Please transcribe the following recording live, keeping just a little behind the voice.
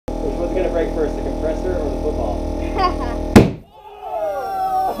strike first, the compressor or the football?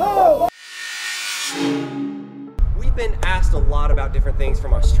 We've been asked a lot about different things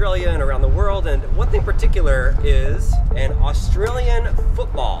from Australia and around the world, and one thing in particular is an Australian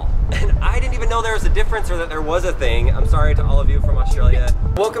football. And I didn't even know there was a difference or that there was a thing. I'm sorry to all of you from Australia.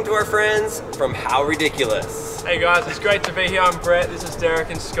 Welcome to our friends from How Ridiculous. Hey guys, it's great to be here. I'm Brett, this is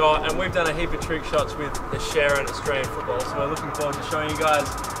Derek and Scott, and we've done a heap of trick shots with the Sharon Australian football. So we're looking forward to showing you guys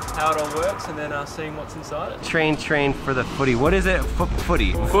how it all works and then seeing what's inside it. Train for the footy. What is it?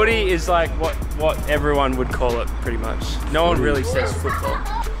 Footy. Footy is like what everyone would call it, pretty much. No one really says football.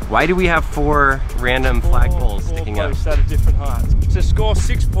 Why do we have 4 random flagpoles sticking up? At a different height. To score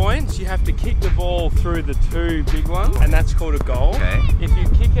 6 points, you have to kick the ball through the 2 big ones, and that's called a goal. Okay. If you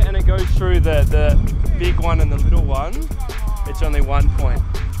kick it and it goes through the big one and the little one, it's only 1 point.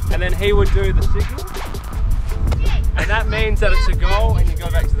 And then he would do the signal, and that means that it's a goal, and you go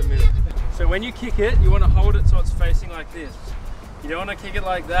back to the middle. So when you kick it, you want to hold it so it's facing like this. You don't want to kick it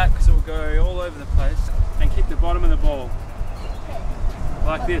like that because it will go all over the place. And kick the bottom of the ball.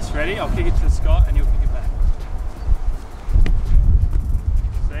 Like this, ready? I'll kick it to Scott and you'll kick it back.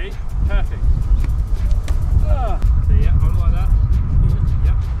 See? Perfect. So yeah, hold it like that.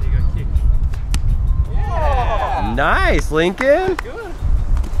 Yep, there you go, kick. Yeah! Nice, Lincoln! Good.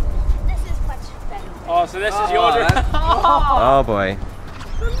 This is much better. Oh, so this is your drill. Oh boy.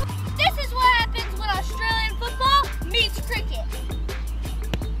 This is what happens when Australian football meets cricket.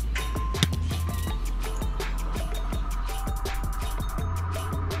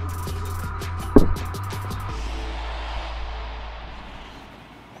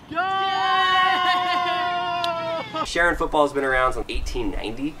 Sharon football has been around since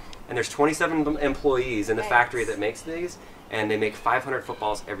 1890, and there's 27 employees in the factory that makes these, and they make 500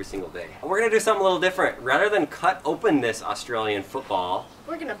 footballs every single day. We're gonna do something a little different. Rather than cut open this Australian football,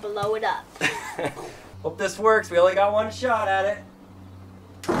 we're gonna blow it up. Hope this works. We only got one shot at it.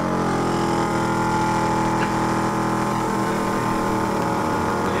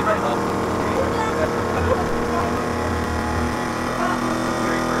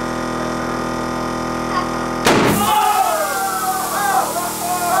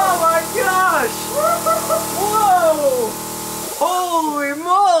 Whoa! Holy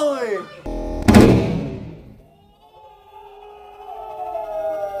moly!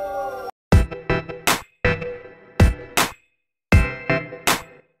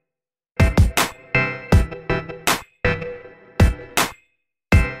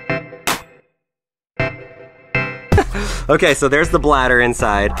 Okay, so there's the bladder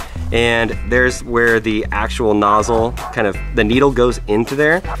inside, and there's where the actual nozzle, kind of, the needle goes into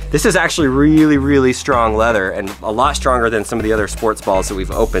there. This is actually really, really strong leather, and a lot stronger than some of the other sports balls that we've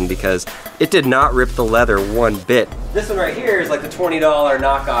opened because it did not rip the leather one bit. This one right here is like the $20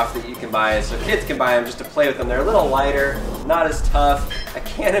 knockoff that you can buy, so kids can buy them just to play with them. They're a little lighter, not as tough. I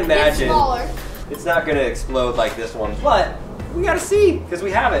can't imagine it's not gonna explode like this one, but we gotta see, because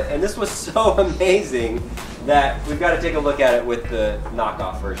we have it, and this was so amazing that we've got to take a look at it with the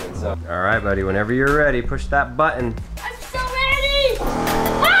knockoff version. So, all right, buddy, whenever you're ready, push that button. I'm so ready! Look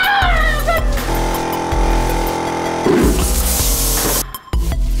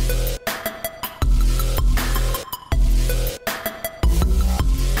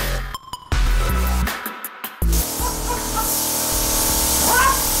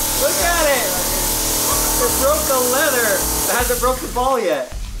at it! It broke the leather. It hasn't broke the ball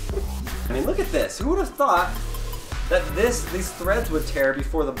yet. I mean, look at this. Who would have thought that these threads would tear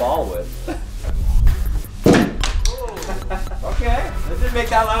before the ball would? Okay, it didn't make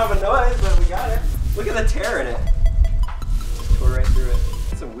that loud of a noise, but we got it. Look at the tear in it. Just tore right through it.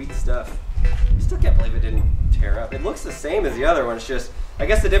 That's some weak stuff. I still can't believe it didn't tear up. It looks the same as the other one. It's just, I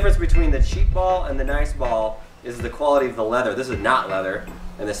guess the difference between the cheap ball and the nice ball is the quality of the leather. This is not leather,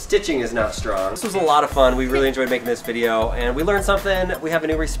 and the stitching is not strong. This was a lot of fun. We really enjoyed making this video, and we learned something. We have a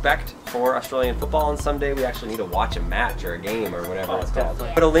new respect for Australian football, and someday we actually need to watch a match or a game or whatever it's called.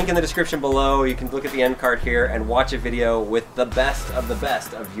 Put a link in the description below. You can look at the end card here and watch a video with the best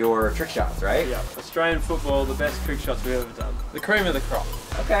of your trick shots, right? Yeah, Australian football, the best trick shots we've ever done. The cream of the crop.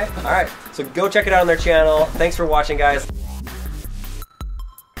 Okay, all right. So go check it out on their channel. Thanks for watching, guys.